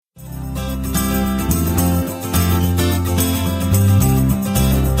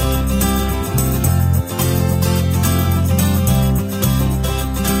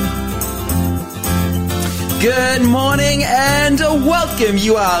Good morning and welcome.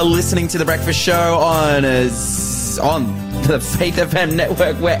 You are listening to The Breakfast Show on the Faith FM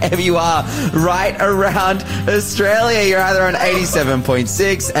network, wherever you are, right around Australia. You're either on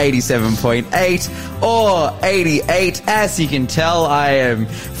 87.6, 87.8 or 88. As you can tell, I am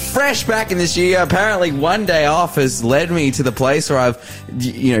fresh back in the studio. Apparently one day off has led me to the place where I've,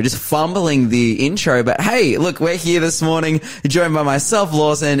 just fumbling the intro. But hey, look, we're here this morning, joined by myself,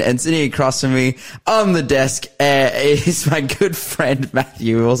 Lawson, and sitting across from me on the desk is my good friend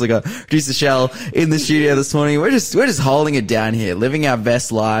Matthew. We've also got producer Shell in the studio this morning. We're just holding it down here, living our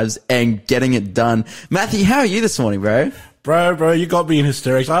best lives and getting it done. Matthew, how are you this morning, bro? Bro, you got me in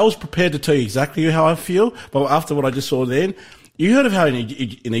hysterics. I was prepared to tell you exactly how I feel, but after what I just saw then, you heard of how in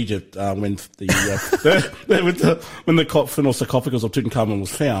Egypt, when the coffin or sarcophagus of Tutankhamun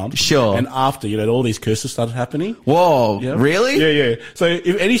was found. Sure. And after, all these curses started happening. Whoa, really? Yeah. So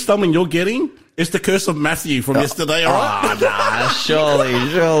if any stumbling you're getting, it's the curse of Matthew from yesterday, alright? Oh, nah,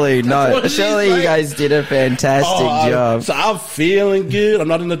 surely, no. Surely you guys did a fantastic job. So I'm feeling good. I'm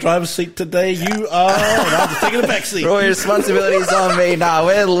not in the driver's seat today. You are. And I'm just taking the back seat. All your responsibilities on me. Nah,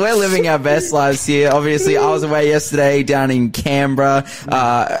 we're living our best lives here. Obviously, I was away yesterday down in Canberra.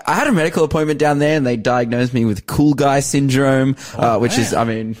 I had a medical appointment down there and they diagnosed me with cool guy syndrome, which is,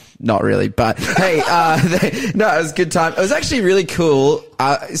 not really, but hey, it was a good time. It was actually really cool.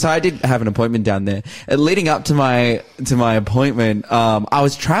 So I did have an appointment down there. Leading up to my appointment, I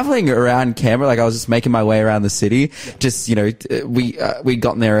was traveling around Canberra, like I was just making my way around the city. Just, we'd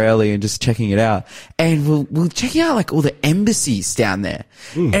gotten there early and just checking it out. And we're checking out like all the embassies down there.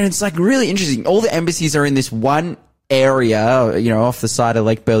 And it's like really interesting. All the embassies are in this one area, off the side of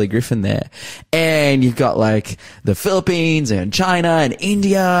Lake Burley Griffin there. And you've got like the Philippines and China and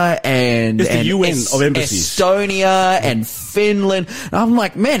India and the UN of embassies. Estonia and Finland. And I'm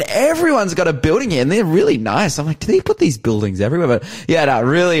like, man, everyone's got a building here and they're really nice. I'm like, do they put these buildings everywhere? But yeah, no,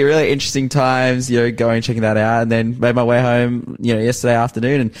 really, really interesting times, going, checking that out. And then made my way home, yesterday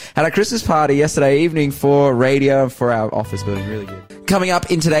afternoon and had a Christmas party yesterday evening for radio for our office building. Really good. Coming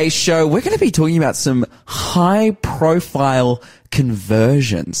up in today's show, we're going to be talking about some high-profile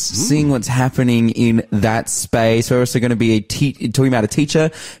conversions, seeing what's happening in that space. We're also going to be talking about a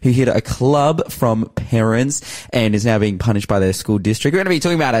teacher who hid a club from parents and is now being punished by their school district. We're going to be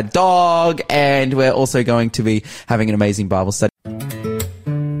talking about a dog, and we're also going to be having an amazing Bible study.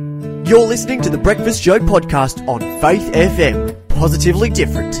 You're listening to The Breakfast Show podcast on Faith FM. Positively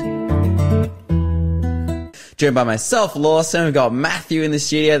different. Joined by myself, Lawson. We've got Matthew in the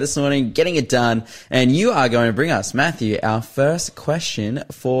studio this morning, getting it done. And you are going to bring us, Matthew, our first question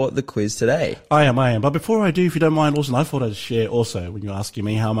for the quiz today. I am. But before I do, if you don't mind, Lawson, I thought I'd share also when you're asking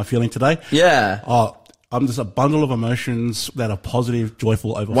me how am I feeling today. Yeah. I'm just a bundle of emotions that are positive,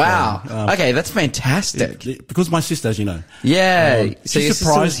 joyful, overflowing. Wow. Okay, that's fantastic. Because my sister, as you know. Yeah. So she your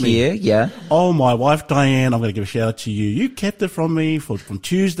surprised sister was here, yeah. Oh, my wife, Diane, I'm going to give a shout out to you. You kept it from me from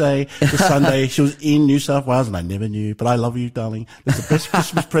Tuesday to Sunday. She was in New South Wales and I never knew, but I love you, darling. It's the best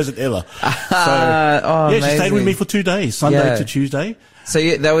Christmas present ever. She stayed with me for 2 days, Sunday to Tuesday. So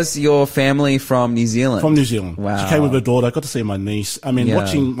that was your family from New Zealand? From New Zealand. Wow. She came with her daughter. I got to see my niece.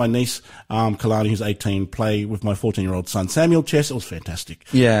 Watching my niece, Kalani, who's 18, play with my 14-year-old son, Samuel, chess, it was fantastic.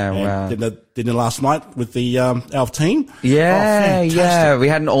 Yeah, and wow. Then last night with the our team. Yeah, yeah. We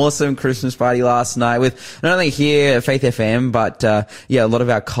had an awesome Christmas party last night with not only here at Faith FM, but a lot of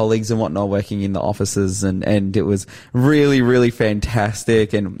our colleagues and whatnot working in the offices, and it was really, really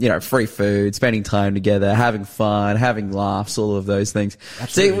fantastic. And free food, spending time together, having fun, having laughs, all of those things.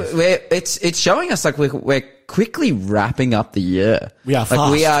 Absolutely. So it's showing us like we're quickly wrapping up the year. We are fast.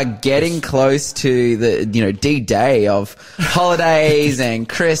 Like we are getting close to the D-Day of holidays and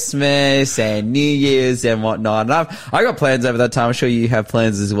Christmas and New Year's and whatnot. And I got plans over that time. I'm sure you have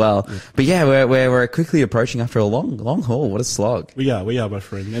plans as well. Yeah. But yeah, we're quickly approaching after a long haul. What a slog. We are, my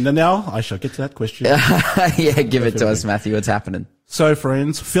friend. And then now I shall get to that question. Yeah, give it to us, Matthew. What's happening? So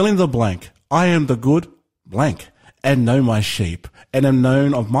friends, fill in the blank. I am the good blank and know my sheep and am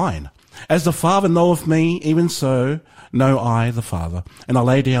known of mine. As the Father knoweth me, even so know I the Father, and I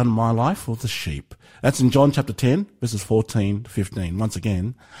lay down my life for the sheep. That's in John chapter 10, verses 14 to 15. Once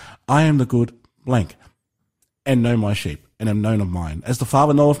again, I am the good blank, and know my sheep, and am known of mine. As the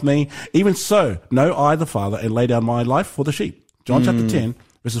Father knoweth me, even so know I the Father, and lay down my life for the sheep. John chapter 10,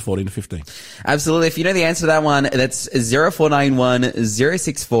 verses 14 to 15. Absolutely. If you know the answer to that one, that's 0491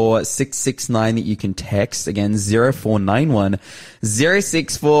 064 669 that you can text. Again, 0491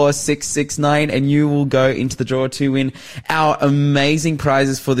 064 669, and you will go into the draw to win our amazing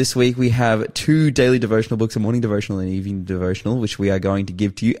prizes for this week. We have 2 daily devotional books, a morning devotional and evening devotional, which we are going to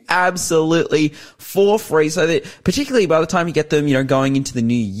give to you absolutely for free, so that particularly by the time you get them, going into the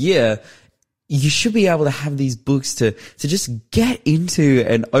new year, you should be able to have these books to just get into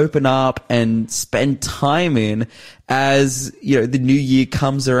and open up and spend time in as, the new year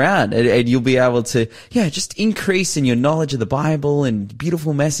comes around, and you'll be able to, just increase in your knowledge of the Bible and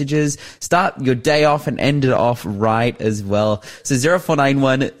beautiful messages, start your day off and end it off right as well. So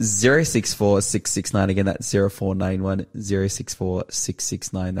 0491 064 669. Again, that's 0491 064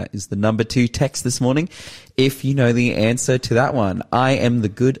 669. That is the number to text this morning if you know the answer to that one. I am the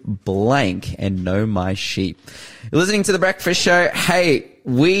good blank and know my sheep. You're listening to The Breakfast Show. Hey,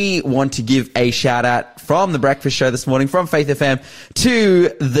 we want to give a shout out from The Breakfast Show this morning from Faith FM to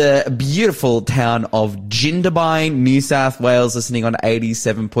the beautiful town of Jindabyne, New South Wales, listening on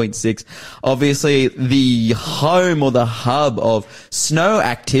 87.6. Obviously the home or the hub of snow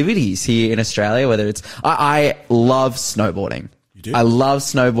activities here in Australia, whether it's, I love snowboarding. I love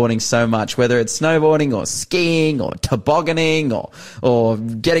snowboarding so much, whether it's snowboarding or skiing or tobogganing or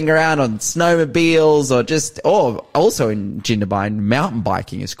getting around on snowmobiles or also in Jindabyne, mountain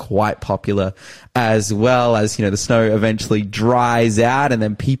biking is quite popular as well, as, the snow eventually dries out and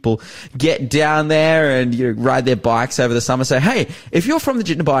then people get down there and ride their bikes over the summer. So, hey, if you're from the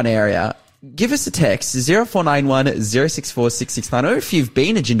Jindabyne area, give us a text, 0491 064 669, or if you've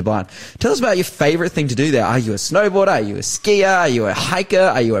been to Jindabyne, tell us about your favourite thing to do there. Are you a snowboarder? Are you a skier? Are you a hiker?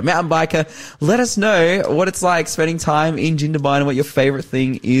 Are you a mountain biker? Let us know what it's like spending time in Jindabyne and what your favourite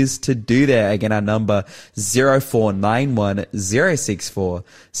thing is to do there. Again, our number, 0491 064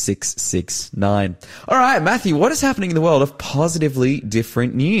 669. All right, Matthew, what is happening in the world of positively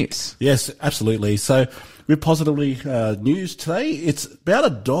different news? Yes, absolutely. So with positively news today, it's about a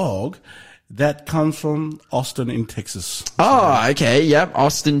dog that comes from Austin in Texas. Oh, okay. Yep.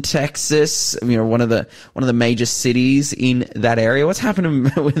 Austin, Texas. One of the major cities in that area. What's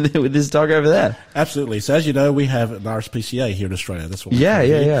happening with this dog over there? Absolutely. So as you know, we have an RSPCA here in Australia. That's what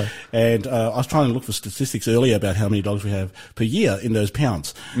yeah. And I was trying to look for statistics earlier about how many dogs we have per year in those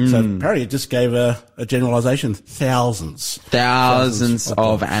pounds. So apparently it just gave a generalization. Thousands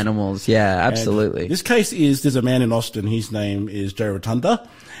of animals. Yeah, absolutely. And this case there's a man in Austin. His name is Joe Rotunda.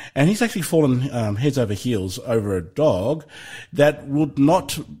 And he's actually fallen heads over heels over a dog that would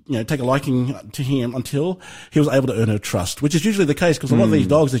not, take a liking to him until he was able to earn her trust, which is usually the case because a lot of these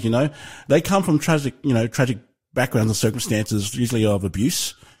dogs, as you know, they come from tragic backgrounds and circumstances, usually of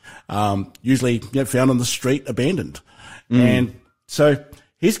abuse, usually found on the street, abandoned. And so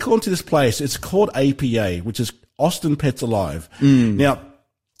he's gone to this place. It's called APA, which is Austin Pets Alive. Now,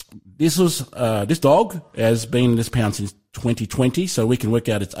 this dog has been in this pound since 2020, so we can work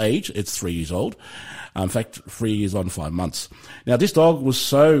out its age. It's 3 years old. In fact, 3 years on 5 months. Now, this dog was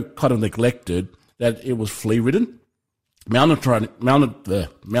so kind of neglected that it was flea-ridden, malnourished.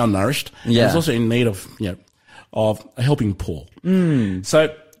 Yeah. It was also in need of a helping paw.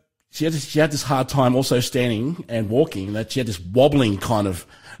 So she had this hard time also standing and walking, that she had this wobbling kind of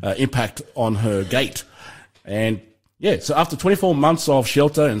impact on her gait. And so after 24 months of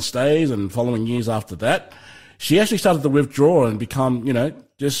shelter and stays and following years after that, she actually started to withdraw and become,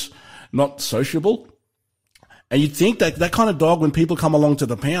 just not sociable. And you'd think that that kind of dog, when people come along to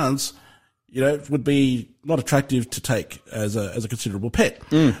the pounds, would be not attractive to take as a considerable pet.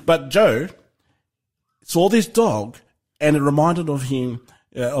 But Joe saw this dog and it reminded of him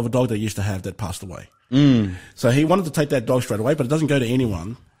of a dog they used to have that passed away. So he wanted to take that dog straight away, but it doesn't go to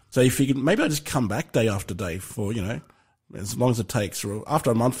anyone. So he figured, maybe I'll just come back day after day for, as long as it takes. So after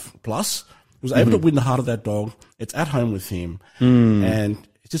a month plus, he was able to win the heart of that dog. It's at home with him. And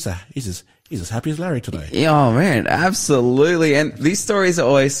it's just he's as happy as Larry today. Oh man, absolutely. And these stories are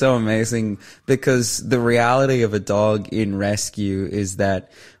always so amazing because the reality of a dog in rescue is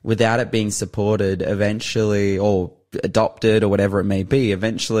that without it being supported eventually, or adopted or whatever it may be,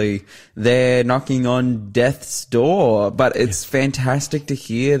 eventually they're knocking on death's door. But it's fantastic to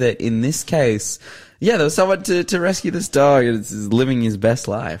hear that in this case, there was someone to rescue this dog and it's living his best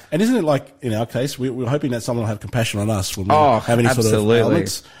life. And isn't it like in our case, we're hoping that someone will have compassion on us when we have any sort of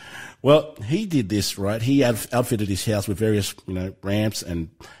ailments. Well, he did this, right? He outfitted his house with various, ramps and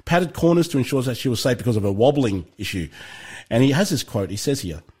padded corners to ensure that she was safe because of a wobbling issue. And he has this quote. He says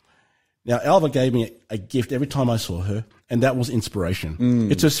here, "Now, Alva gave me a gift every time I saw her, and that was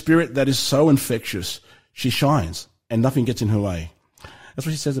inspiration. It's a spirit that is so infectious. She shines, and nothing gets in her way. That's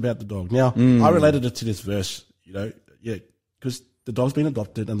what she says about the dog. Now, I related it to this verse, because the dog's been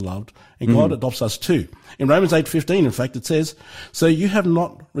adopted and loved, and God adopts us too. In Romans 8:15, in fact, it says, "So you have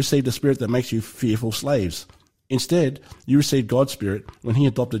not received a spirit that makes you fearful slaves. Instead, you received God's Spirit when He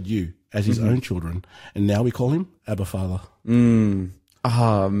adopted you as His own children, and now we call Him Abba Father."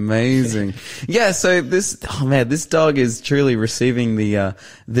 Oh, amazing. Yeah, so this dog is truly receiving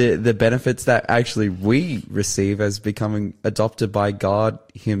the benefits that actually we receive as becoming adopted by God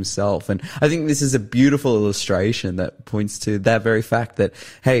Himself. And I think this is a beautiful illustration that points to that very fact that,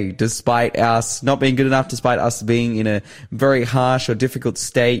 hey, despite us not being good enough, despite us being in a very harsh or difficult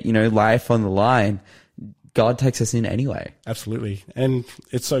state, life on the line, God takes us in anyway. Absolutely. And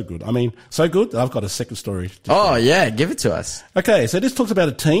it's so good. I mean, so good that I've got a second story. Oh, yeah. Give it to us. Okay. So this talks about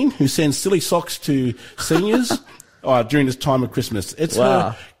a teen who sends silly socks to seniors during this time of Christmas. It's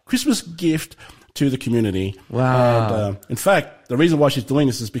her Christmas gift to the community. Wow. And in fact, the reason why she's doing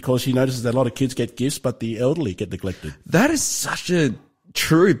this is because she notices that a lot of kids get gifts, but the elderly get neglected. That is such a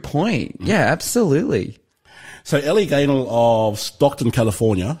true point. Yeah, absolutely. So Ellie Gaynell of Stockton,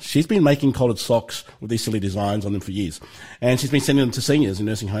 California, she's been making collared socks with these silly designs on them for years. And she's been sending them to seniors in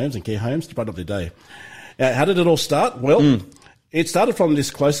nursing homes and care homes to brighten up their day. How did it all start? Well, it started from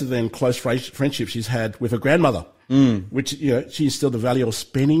this closer than close friendship she's had with her grandmother, which, she instilled the value of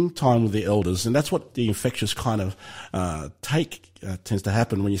spending time with the elders. And that's what the infectious kind of tends to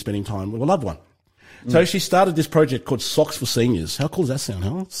happen when you're spending time with a loved one. So she started this project called Socks for Seniors. How cool does that sound,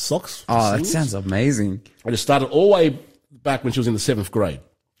 huh? Socks for Seniors? That sounds amazing. And it started all the way back when she was in the 7th grade.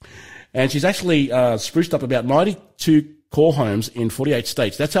 And she's actually spruced up about 92 core homes in 48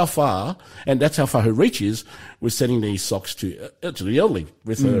 states. That's how far her reach is with sending these socks to the elderly.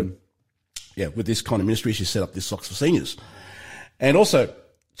 With her, with this kind of ministry, she set up this Socks for Seniors. And also,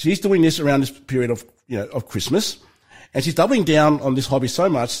 she's doing this around this period of Christmas. And she's doubling down on this hobby so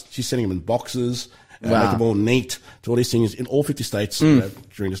much, she's sending them in boxes, make them all neat to all these things in all 50 states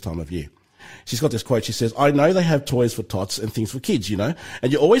during this time of year. She's got this quote. She says, "I know they have toys for tots and things for kids, and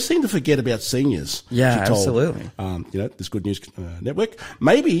you always seem to forget about seniors." Yeah, she told, absolutely. This Good News Network.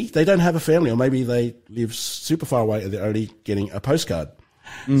 Maybe they don't have a family, or maybe they live super far away and they're only getting a postcard.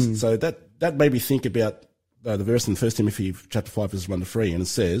 So that made me think about the verse in 1 Timothy chapter 5, verses 1-3, and it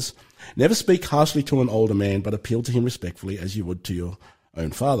says, "Never speak harshly to an older man, but appeal to him respectfully as you would to your own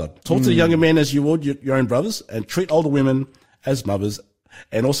father. Talk to the younger men as you would your own brothers, and treat older women as mothers,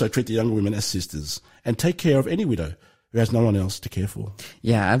 and also treat the younger women as sisters, and take care of any widow who has no one else to care for."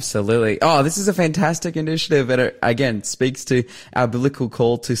 Yeah, absolutely. Oh, this is a fantastic initiative. And it, again, speaks to our biblical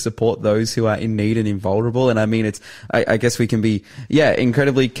call to support those who are in need and vulnerable. And I mean, I guess we can be,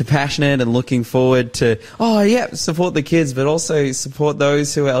 incredibly compassionate and looking forward to, support the kids, but also support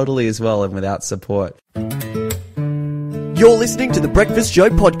those who are elderly as well and without support. You're listening to the Breakfast Show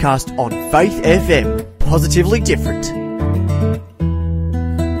podcast on Faith FM. Positively different.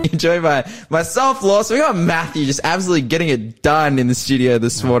 Joined by myself, Lawson. We got Matthew just absolutely getting it done in the studio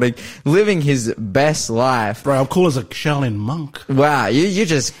this morning, living his best life. Bro, I'm cool as a Shaolin monk. Wow, you're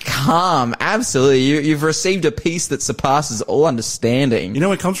just calm. Absolutely. You've received a peace that surpasses all understanding. You know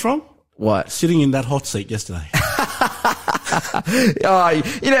where it comes from? What? Sitting in that hot seat yesterday.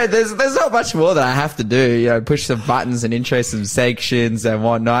 There's not much more that I have to do. Push some buttons and intro some sections and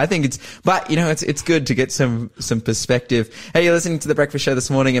whatnot. I think it's good to get some perspective. Hey, you're listening to The Breakfast Show this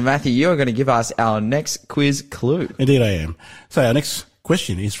morning, and Matthew, you're going to give us our next quiz clue. Indeed I am. So our next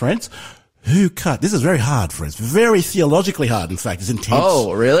question is, friends, who cut? This is very hard, friends. Very theologically hard, in fact. It's intense.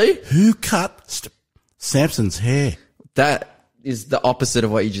 Oh, really? Who cut Samson's hair? That is the opposite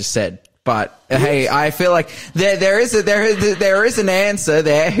of what you just said. But hey, I feel like there is an answer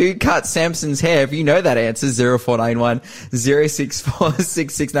there. Who cut Samson's hair? If you know that answer, 0491 064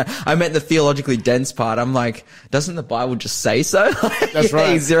 669. I meant the theologically dense part. I'm like, doesn't the Bible just say so? That's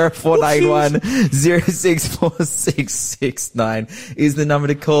right. 0491 064 669 is the number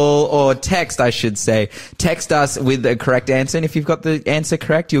to call, or text, I should say. Text us with the correct answer. And if you've got the answer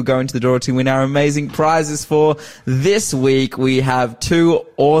correct, you'll go into the draw to win our amazing prizes for this week. We have two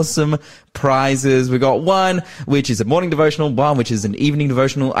awesome prizes. We got one, which is a morning devotional, one, which is an evening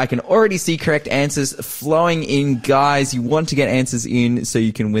devotional. I can already see correct answers flowing in. Guys, you want to get answers in so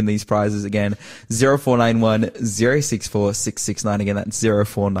you can win these prizes. Again, 0491 064 669. Again, that's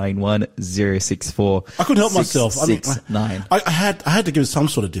 0491 064 I couldn't help myself. I had to give it some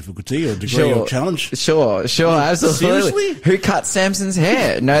sort of difficulty or degree of challenge. Sure, absolutely. Seriously? Who cut Samson's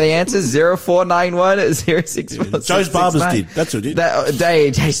hair? Know the answer? 0491 064 Joe's Barbers did. That's who did.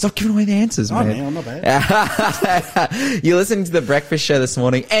 Hey, stop giving away the answers, man. Man, I'm not bad. You're listening to The Breakfast Show this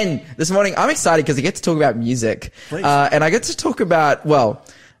morning. And this morning, I'm excited because I get to talk about music. Please. And I get to talk about, well,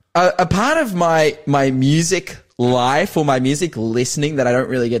 a part of my music life or my music listening that I don't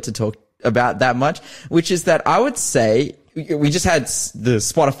really get to talk about that much, which is that I would say we just had the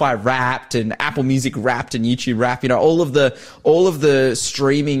Spotify Wrapped and Apple Music Wrapped and YouTube Wrapped. You know, all of the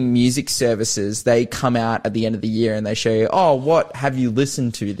streaming music services, they come out at the end of the year and they show you, oh, what have you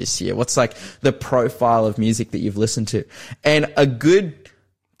listened to this year? What's like the profile of music that you've listened to? And a good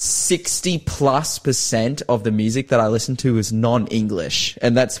 60+% of the music that I listen to is non-English.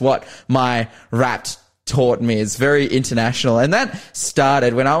 And that's what my Wrapped taught me. It's very international. And that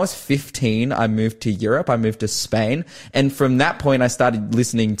started when I was 15. I moved to Europe. I moved to Spain. And from that point, I started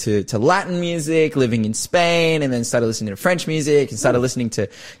listening to Latin music, living in Spain, and then started listening to French music and started listening to,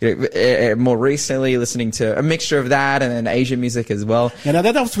 more recently, listening to a mixture of that and then Asian music as well. Yeah, now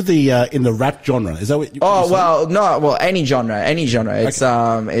that was with the, in the rap genre. Is that what you any genre. It's,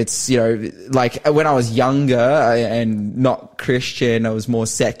 it's, you know, like when I was younger and not Christian, I was more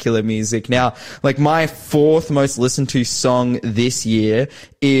secular music. Now, like my fourth most listened to song this year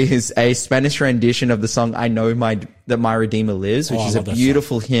is a Spanish rendition of the song I Know That My Redeemer Lives, which is a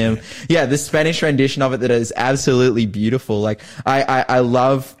beautiful hymn. Yeah, the Spanish rendition of it that is absolutely beautiful. Like I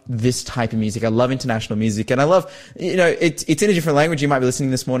love this type of music. I love international music, and I love, you know, it's in a different language. You might be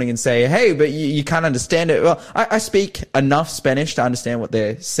listening this morning and say, hey, but you can't understand it. Well, I speak enough Spanish to understand what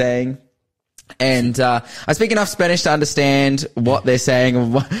they're saying. And I speak enough Spanish to understand what they're saying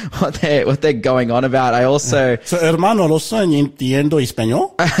and what they're going on about. I also So, hermano, ¿no entiendo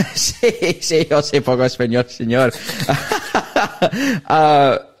español? sí, yo sé poco español, señor.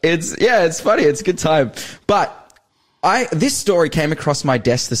 It's funny. It's a good time. But this story came across my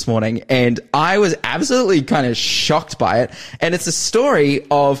desk this morning and I was absolutely kind of shocked by it. And it's a story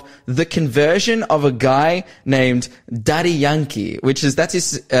of the conversion of a guy named Daddy Yankee, that's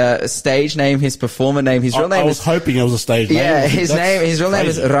his stage name, his performer name. His real name I was hoping it was a stage name. Yeah, his real name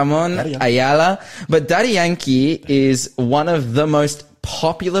is Ramon Ayala. But Daddy Yankee is one of the most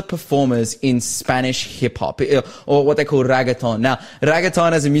popular performers in Spanish hip hop, or what they call reggaeton. Now,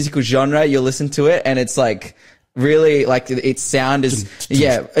 reggaeton as a musical genre, you'll listen to it and it's like, really, like, its sound is,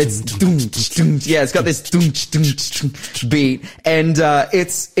 it's got this beat, and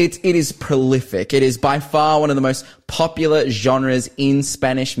it is prolific. It is by far one of the most popular genres in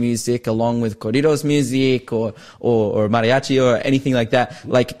Spanish music, along with corridos music or mariachi or anything like that,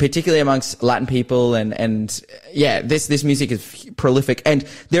 like particularly amongst Latin people, and this music is prolific, and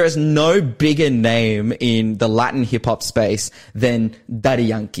there is no bigger name in the Latin hip hop space than Daddy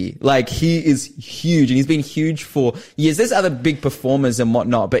Yankee. Like, he is huge, and he's been huge for years. There's other big performers and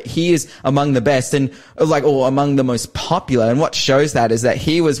whatnot, but he is among the best and or among the most popular. And what shows that is that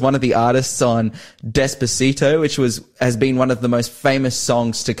he was one of the artists on Despacito, which has been one of the most famous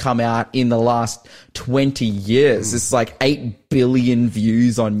songs to come out in the last 20 years. It's like 8 billion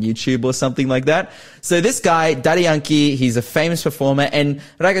views on YouTube or something like that. So this guy, Daddy Yankee, he's a famous performer, and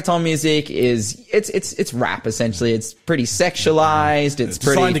reggaeton music it's rap essentially. It's pretty sexualized. It's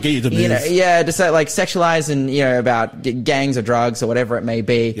pretty designed to get you to move. Just like sexualized and, about gangs or drugs or whatever it may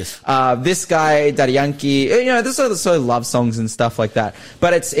be. Yes. This guy, Daddy Yankee, there's sort of love songs and stuff like that.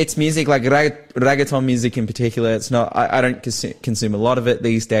 But it's music like reggaeton music in particular. It's not, I don't consume a lot of it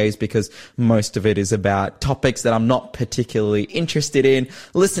these days because most of it is about topics that I'm not particularly interested in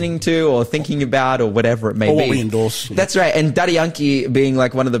listening to or thinking about or whatever it may be. Or what we endorse. Yeah. That's right. And Daddy Yankee, being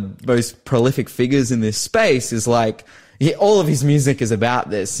like one of the most prolific figures in this space, is like, all of his music is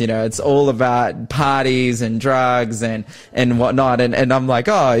about this, it's all about parties and drugs and whatnot. And I'm like,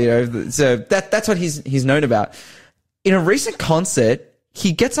 so that's what he's known about. In a recent concert,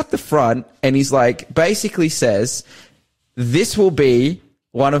 he gets up the front and he's like, basically says, this will be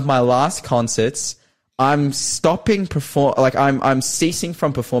one of my last concerts. I'm stopping I'm ceasing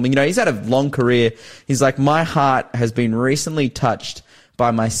from performing. He's had a long career. He's like, my heart has been recently touched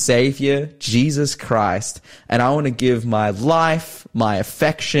by my Savior, Jesus Christ, and I want to give my life, my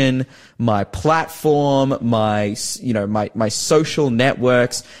affection, my platform, my social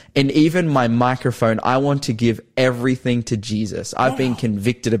networks, and even my microphone. I want to give everything to Jesus. I've been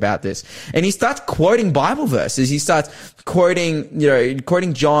convicted about this. And he starts quoting Bible verses. He starts quoting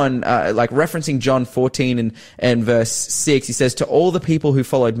John, referencing John 14 and verse 6. He says, to all the people who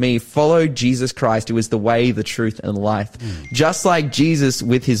followed me, follow Jesus Christ, who is the way, the truth, and life. Just like Jesus Jesus,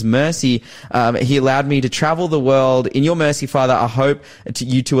 with his mercy, he allowed me to travel the world. In your mercy, Father, I hope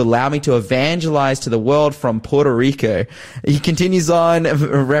you to allow me to evangelize to the world from Puerto Rico. He continues on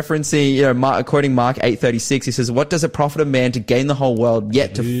referencing, quoting Mark 8:36. He says, what does it profit a man to gain the whole world,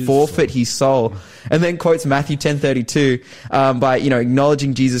 yet to forfeit his soul? And then quotes Matthew 10:32, by,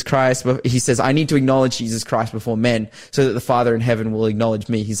 acknowledging Jesus Christ. He says, I need to acknowledge Jesus Christ before men so that the Father in heaven will acknowledge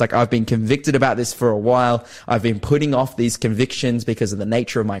me. He's like, I've been convicted about this for a while. I've been putting off these convictions because of the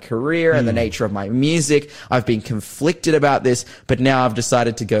nature of my career and the nature of my music. I've been conflicted about this, but now I've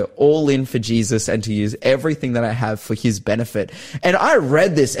decided to go all in for Jesus and to use everything that I have for his benefit. And I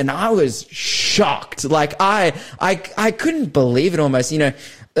read this and I was shocked. Like I couldn't believe it almost.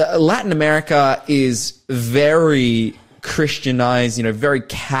 Latin America is very Christianized, very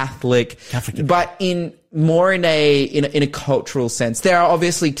Catholic, but in a cultural sense. There are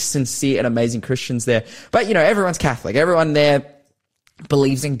obviously sincere and amazing Christians there, but everyone's Catholic. Everyone there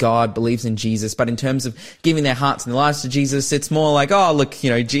believes in God, believes in Jesus, but in terms of giving their hearts and their lives to Jesus, it's more like, oh, look,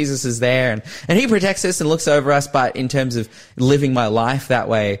 Jesus is there and he protects us and looks over us. But in terms of living my life that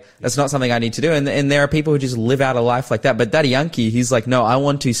way, that's not something I need to do. And there are people who just live out a life like that. But Daddy Yankee, he's like, no, I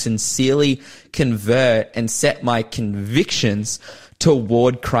want to sincerely convert and set my convictions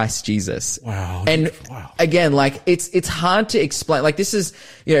toward Christ Jesus. Wow. And again, it's hard to explain. Like this is,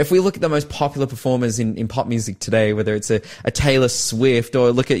 if we look at the most popular performers in pop music today, whether it's a Taylor Swift or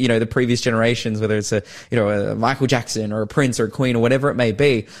look at, the previous generations, whether it's a Michael Jackson or a Prince or a Queen or whatever it may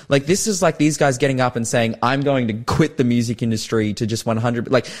be, like this is like these guys getting up and saying, I'm going to quit the music industry to just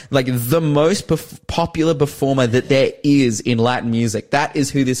 100, like the most popular performer that there is in Latin music. That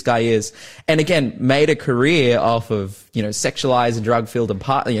is who this guy is. And again, made a career off of, sexualized and drug-filled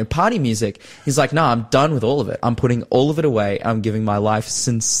and party music. He's like, no, I'm done with all of it. I'm putting all of it away. I'm giving my life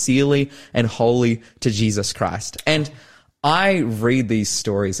sincerely and wholly to Jesus Christ. And I read these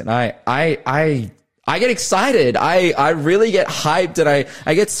stories and I get excited. I really get hyped and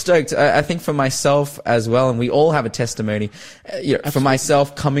I get stoked. I think for myself as well, and we all have a testimony, for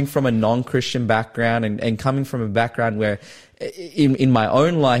myself coming from a non-Christian background and coming from a background where in my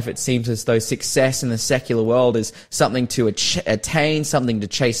own life, it seems as though success in the secular world is something to attain, something to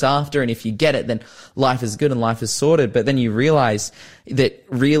chase after. And if you get it, then life is good and life is sorted. But then you realize that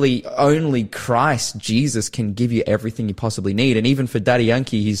really only Christ, Jesus, can give you everything you possibly need. And even for Daddy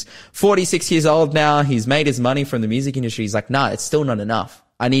Yankee, he's 46 years old now. He's made his money from the music industry. He's like, nah, it's still not enough.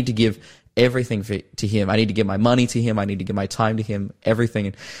 I need to give everything to him. I need to give my money to him. I need to give my time to him, everything.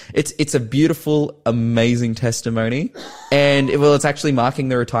 And it's a beautiful, amazing testimony. And it's actually marking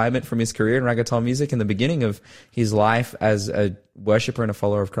the retirement from his career in reggaeton music and the beginning of his life as a worshiper and a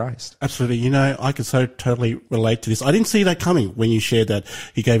follower of Christ. Absolutely. I can so totally relate to this. I didn't see that coming when you shared that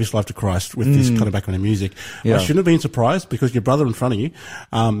he gave his life to Christ with this kind of background in music. Yeah. I shouldn't have been surprised because your brother in front of you,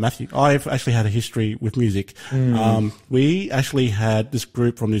 Matthew, I've actually had a history with music. We actually had this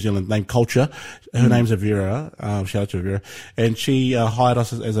group from New Zealand named Culture. Her name's Avira. Shout out to Avira. And she hired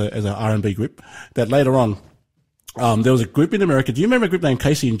us as an R&B group that later on, there was a group in America. Do you remember a group named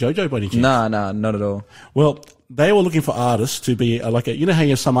Casey and JoJo by any chance? No, not at all. Well, they were looking for artists to be how you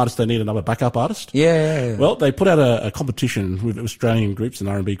have some artists that need another backup artist? Yeah. Well, they put out a competition with Australian groups and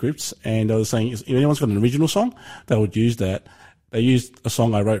R&B groups, and they were saying if anyone's got an original song, they would use that. They used a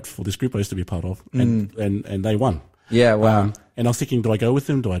song I wrote for this group I used to be a part of, and they won. Yeah, wow. And I was thinking, do I go with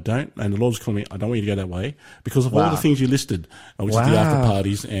them? Do I don't? And the Lord was calling me, I don't want you to go that way because of all the things you listed, which is the after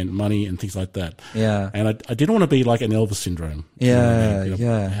parties and money and things like that. Yeah. And I didn't want to be like an Elvis syndrome.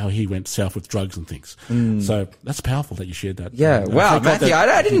 Yeah, how he went south with drugs and things. So that's powerful that you shared that. Yeah. Wow, Matthew,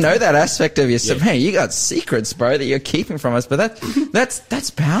 I didn't know that aspect of you. So, man, you got secrets, bro, that you're keeping from us. But that's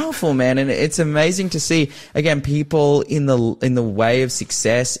powerful, man. And it's amazing to see, again, people in the way of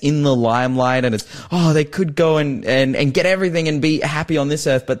success, in the limelight, and they could go and get everything and be happy on this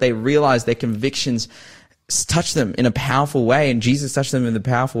earth, but they realize their convictions touch them in a powerful way, and Jesus touched them in a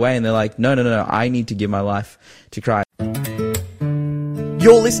powerful way, and they're like, no, I need to give my life to Christ.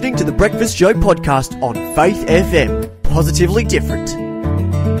 You're listening to the Breakfast Show podcast on Faith FM. Positively different.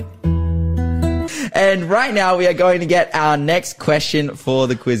 And right now we are going to get our next question for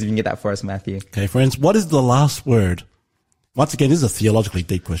the quiz. If you can get that for us, Matthew. Okay, friends, what is the last word? Once again, this is a theologically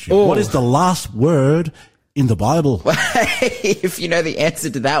deep question. What is the last word in the Bible? If you know the answer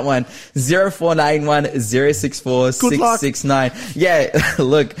to that one, 0491 064 669. Yeah,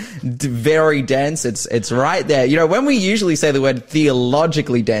 look, very dense. It's right there. You know, when we usually say the word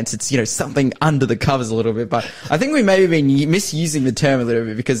theologically dense, it's, you know, something under the covers a little bit, but I think we may have been misusing the term a little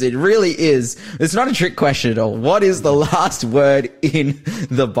bit because it really is, it's not a trick question at all. What is the last word in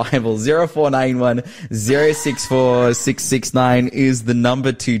the Bible? 0491 064 669 is the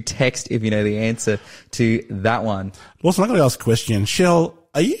number to text if you know the answer to that one. Lawson, I'm going to ask a question. Shell,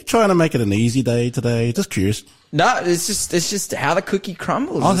 are you trying to make it an easy day today? Just curious. No, it's just how the cookie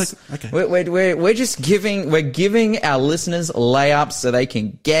crumbles. Oh, okay. We're just giving our listeners layups so they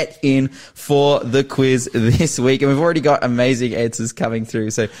can get in for the quiz this week. And we've already got amazing answers coming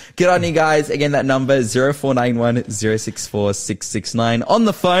through. So good on you guys. Again, that number 0491 064 669. On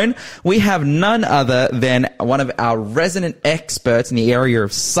the phone, we have none other than one of our resident experts in the area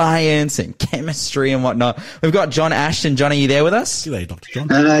of science and chemistry and whatnot. We've got John Ashton. John, are you there with us? G'day, Dr. John.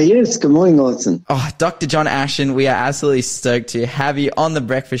 Yes, good morning, Lawson. Oh, Dr. John Ashton, we are absolutely stoked to have you on the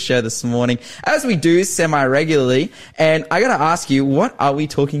breakfast show this morning, as we do semi-regularly. And I got to ask you, what are we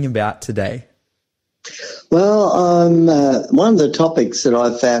talking about today? Well, one of the topics that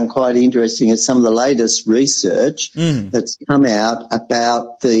I've found quite interesting is some of the latest research that's come out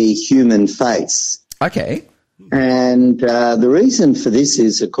about the human face. Okay. And the reason for this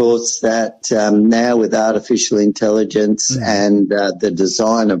is, of course, that now with artificial intelligence and the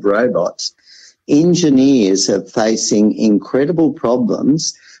design of robots, engineers are facing incredible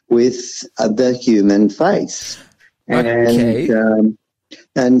problems with the human face. Okay.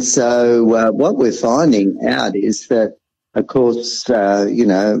 And so what we're finding out is that, of course,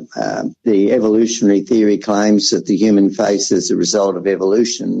 the evolutionary theory claims that the human face is a result of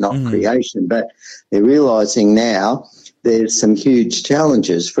evolution, not creation. But they're realizing now there's some huge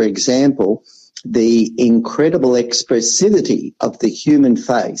challenges. For example, the incredible expressivity of the human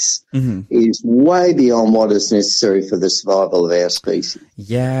face is way beyond what is necessary for the survival of our species.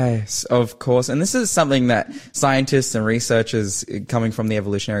 Yes, of course. And this is something that scientists and researchers coming from the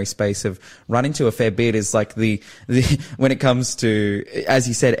evolutionary space have run into a fair bit, is like the when it comes to, as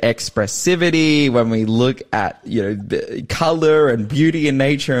you said, expressivity, when we look at, you know, the color and beauty in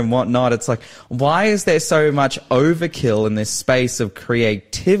nature and whatnot, it's like, why is there so much overkill in this space of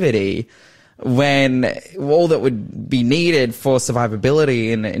creativity when all that would be needed for survivability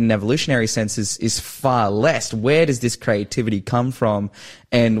in an evolutionary sense is far less? Where does this creativity come from?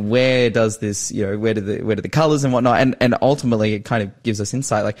 And where does this, you know, where do the colors and whatnot? And ultimately it kind of gives us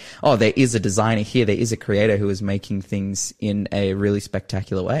insight, like, oh, there is a designer here. There is a creator who is making things in a really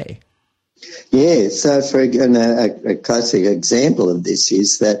spectacular way. Yeah. So for a classic example of this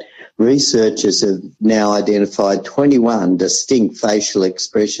is that researchers have now identified 21 distinct facial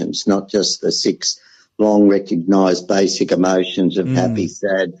expressions, not just the 6 long recognised basic emotions of happy,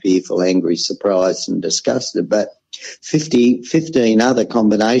 sad, fearful, angry, surprised and disgusted, but 15 other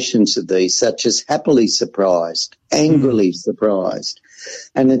combinations of these, such as happily surprised, angrily surprised.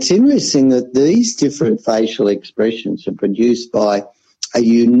 And it's interesting that these different facial expressions are produced by a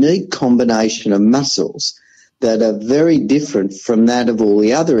unique combination of muscles that are very different from that of all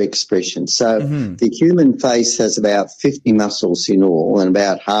the other expressions. So the human face has about 50 muscles in all, and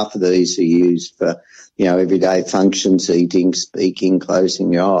about half of these are used for, you know, everyday functions, eating, speaking,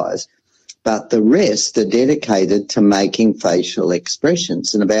 closing your eyes. But the rest are dedicated to making facial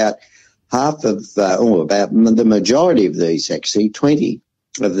expressions, and about half of, about the majority of these, actually 20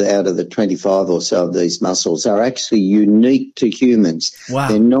 out of the 25 or so of these muscles are actually unique to humans. Wow.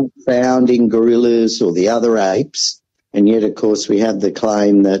 They're not found in gorillas or the other apes. And yet, of course, we have the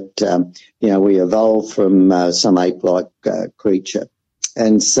claim that, we evolved from some ape-like creature.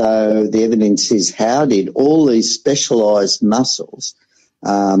 And so the evidence is, how did all these specialised muscles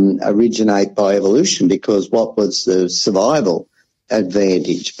originate by evolution? Because what was the survival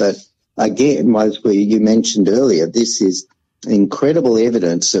advantage? But again, as you mentioned earlier, this is incredible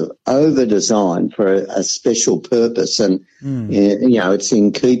evidence of over-design for a special purpose. And, it's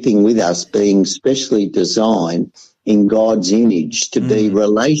in keeping with us being specially designed in God's image to be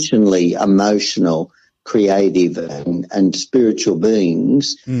relationally emotional, creative and spiritual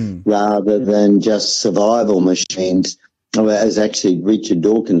beings rather than just survival machines. As actually Richard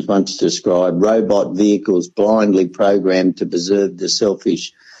Dawkins once described, robot vehicles blindly programmed to preserve the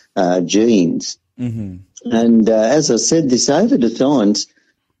selfish genes. And as I said, this over-design's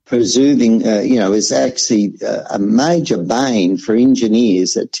presuming, is actually a major bane for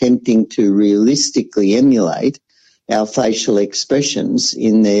engineers attempting to realistically emulate our facial expressions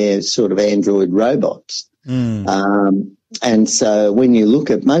in their sort of android robots. And so when you look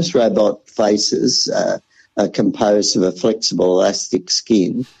at most robot faces, are composed of a flexible elastic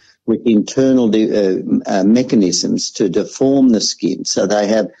skin with internal mechanisms to deform the skin. So they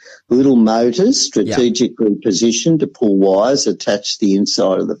have little motors strategically positioned to pull wires attached to the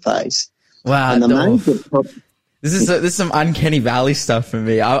inside of the face. Wow. And the major This is some uncanny valley stuff for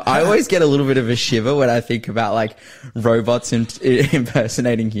me. I always get a little bit of a shiver when I think about like robots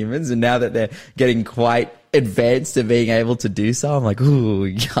impersonating humans, and now that they're getting quite advanced at being able to do so, I'm like,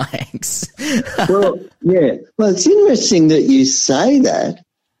 ooh, yikes. Well, yeah. Well, it's interesting that you say that,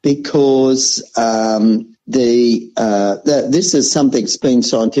 because this is something that's been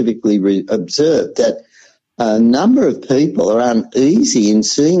scientifically observed, that a number of people are uneasy in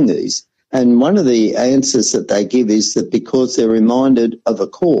seeing these. And one of the answers that they give is that because they're reminded of a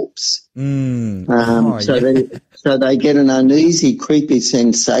corpse. So they get an uneasy, creepy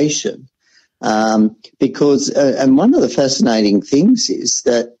sensation. Because and one of the fascinating things is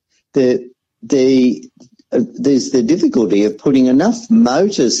that there's the difficulty of putting enough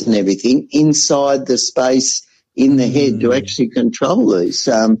motors and everything inside the space in the head to actually control these.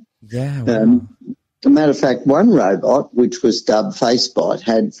 As a matter of fact, one robot, which was dubbed Facebite,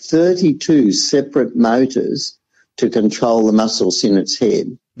 had 32 separate motors to control the muscles in its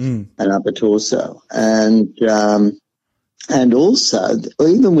head and upper torso. And also,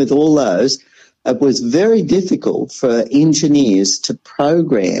 even with all those, it was very difficult for engineers to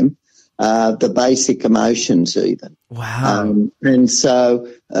program the basic emotions even. Wow. And so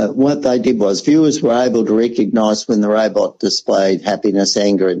what they did was viewers were able to recognise when the robot displayed happiness,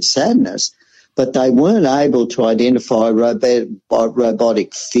 anger and sadness, but they weren't able to identify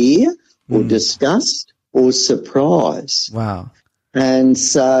robotic fear or disgust or surprise. Wow. And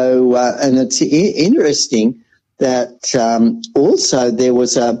so, and it's interesting that also there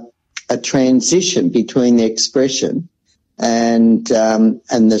was a transition between the expression and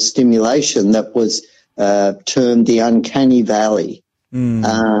the stimulation that was termed the uncanny valley.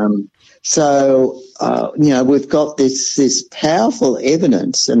 So, we've got this powerful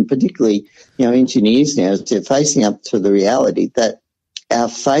evidence, and particularly, engineers now, they're facing up to the reality that our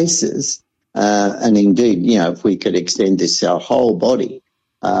faces, and indeed, if we could extend this, our whole body,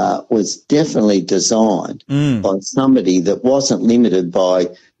 was definitely designed by somebody that wasn't limited by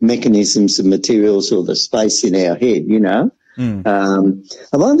mechanisms and materials or the space in our head, And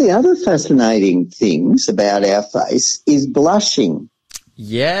one of the other fascinating things about our face is blushing.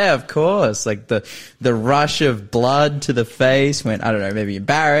 Yeah, of course. Like the rush of blood to the face when, I don't know, maybe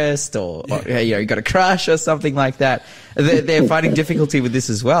embarrassed or you got a crush or something like that. They're finding difficulty with this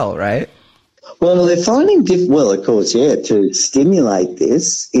as well, right? Well, they're finding of course, to stimulate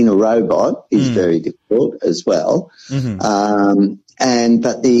this in a robot is very difficult as well.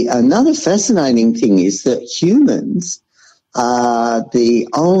 But another fascinating thing is that humans are the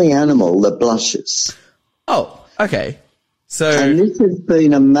only animal that blushes. Oh, okay. So, and this has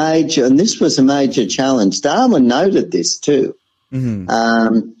been this was a major challenge. Darwin noted this too.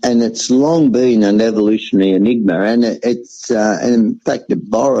 And it's long been an evolutionary enigma, and it's in fact it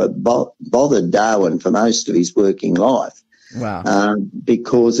bothered Darwin for most of his working life. Wow.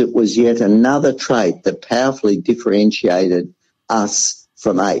 Because it was yet another trait that powerfully differentiated us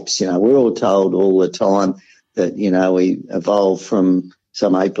from apes. We're all told all the time that, we evolved from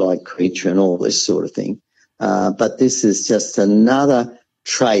some ape-like creature and all this sort of thing. But this is just another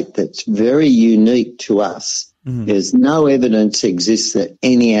trait that's very unique to us. There's no evidence exists that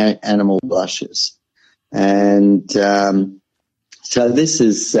any animal blushes. And so this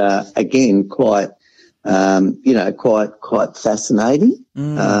is, again, quite fascinating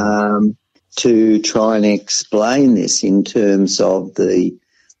to try and explain this in terms of the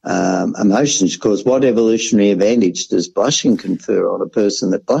emotions, because what evolutionary advantage does blushing confer on a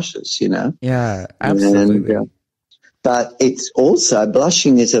person that blushes, Yeah, absolutely. But it's also,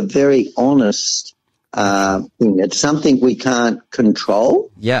 blushing is a very honest thing. It's something we can't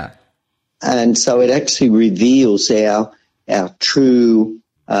control. Yeah. And so it actually reveals our true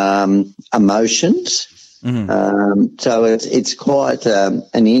emotions. So it's quite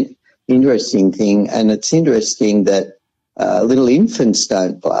an interesting thing, and it's interesting that little infants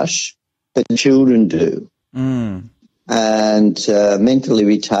don't blush, but children do. And mentally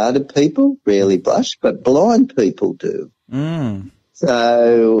retarded people rarely blush, but blind people do.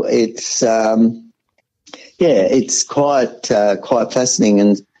 So it's it's quite fascinating.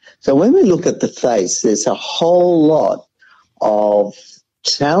 And so when we look at the face, there's a whole lot of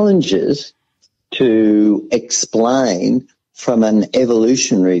challenges to explain from an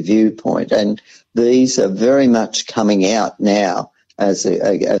evolutionary viewpoint, and these are very much coming out now as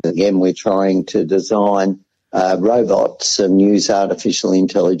again we're trying to design robots and use artificial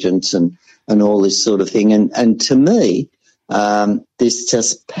intelligence and and all this sort of thing. And to me, this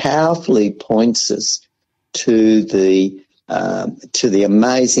just powerfully points us to the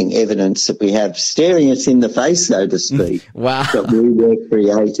amazing evidence that we have staring us in the face, so to speak. Wow. That we were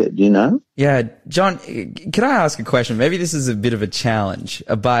created, you know? Yeah. John, can I ask a question? Maybe this is a bit of a challenge,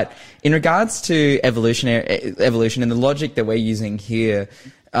 but in regards to evolution and the logic that we're using here,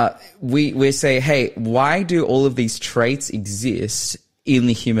 we say, hey, why do all of these traits exist in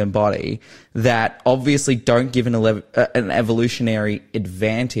the human body that obviously don't give an evolutionary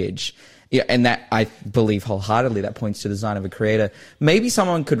advantage? Yeah, and that, I believe wholeheartedly, that points to the design of a creator. Maybe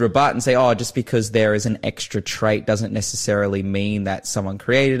someone could rebut and say, oh, just because there is an extra trait doesn't necessarily mean that someone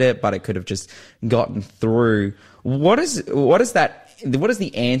created it, but it could have just gotten through. What is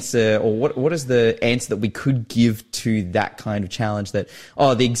the answer, or what is the answer that we could give to that kind of challenge that,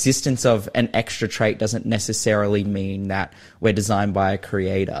 oh, the existence of an extra trait doesn't necessarily mean that we're designed by a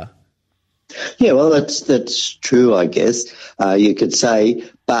creator? Yeah, well, that's true, I guess. You could say,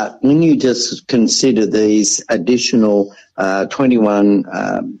 but when you just consider these additional 21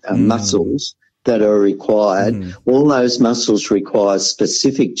 muscles that are required, all those muscles require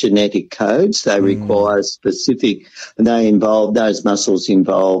specific genetic codes. They require those muscles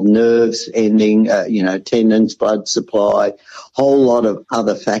involve nerves ending, tendons, blood supply, whole lot of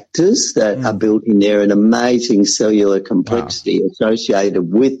other factors that are built in there, an amazing cellular complexity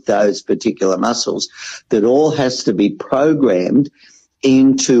associated with those particular muscles that all has to be programmed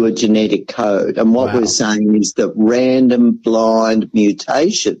into a genetic code. And what we're saying is that random blind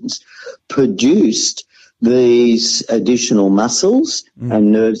mutations produced these additional muscles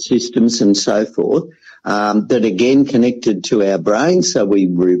and nerve systems and so forth that again connected to our brain, so we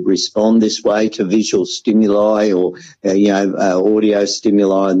respond this way to visual stimuli or audio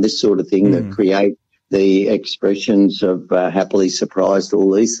stimuli and this sort of thing that create the expressions of happily surprised,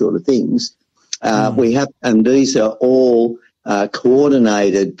 all these sort of things. And these are all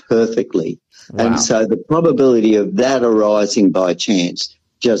coordinated perfectly. Wow. And so the probability of that arising by chance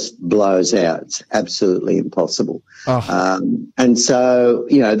just blows out. It's absolutely impossible. And so,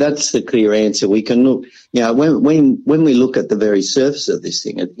 that's the clear answer. We can look, when we look at the very surface of this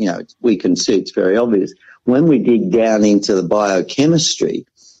thing, we can see it's very obvious. When we dig down into the biochemistry,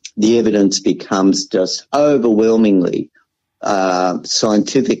 the evidence becomes just overwhelmingly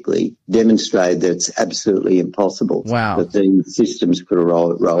scientifically demonstrated that it's absolutely impossible that these systems could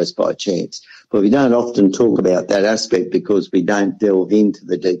arise by chance. But we don't often talk about that aspect because we don't delve into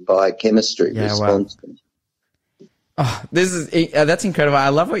the deep biochemistry response. Oh, that's incredible. I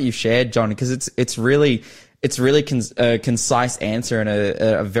love what you shared, John, because it's really a concise answer and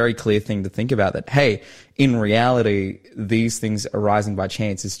a very clear thing to think about, that, hey, in reality, these things arising by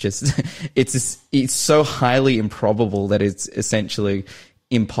chance is just, it's so highly improbable that it's essentially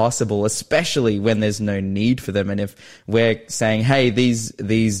impossible, especially when there's no need for them. And if we're saying, hey, these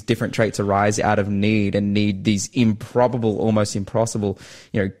different traits arise out of need and need these improbable, almost impossible,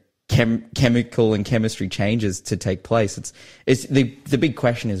 chemical and chemistry changes to take place. It's the big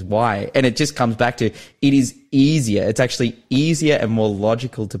question is why, and it just comes back to, it is easier. It's actually easier and more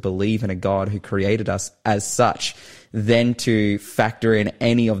logical to believe in a God who created us as such than to factor in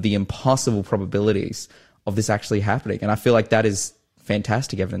any of the impossible probabilities of this actually happening. And I feel like that is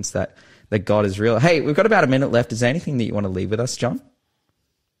fantastic evidence that God is real. Hey, we've got about a minute left. Is there anything that you want to leave with us, John?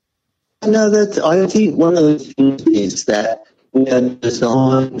 No, I think one of the things is that we are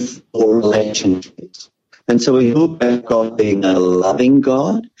designed for relationships. And so we look at God being a loving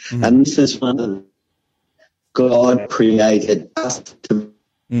God, and this is one of God created us to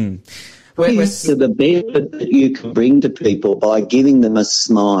to the benefit that you can bring to people by giving them a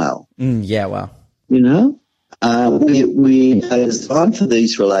smile. We are designed for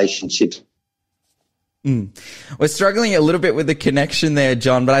these relationships. We're struggling a little bit with the connection there,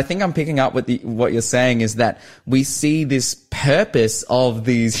 John, but I think I'm picking up what you're saying is that we see this purpose of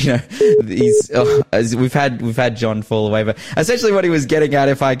these, as we've had John fall away, but essentially what he was getting at,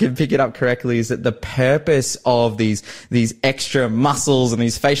 if I can pick it up correctly, is that the purpose of these extra muscles and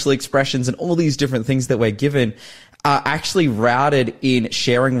these facial expressions and all these different things that we're given are actually routed in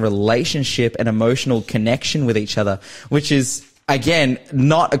sharing relationship and emotional connection with each other, which is, again,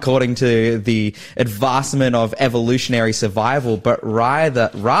 not according to the advancement of evolutionary survival, but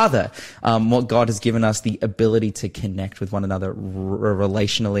rather, what God has given us, the ability to connect with one another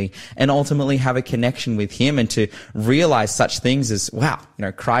relationally and ultimately have a connection with Him, and to realize such things as,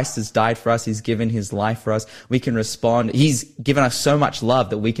 Christ has died for us. He's given His life for us. We can respond. He's given us so much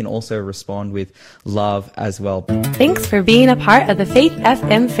love that we can also respond with love as well. Thanks for being a part of the Faith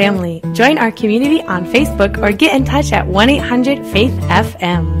FM family. Join our community on Facebook or get in touch at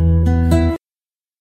 1-800-FAITH-FM.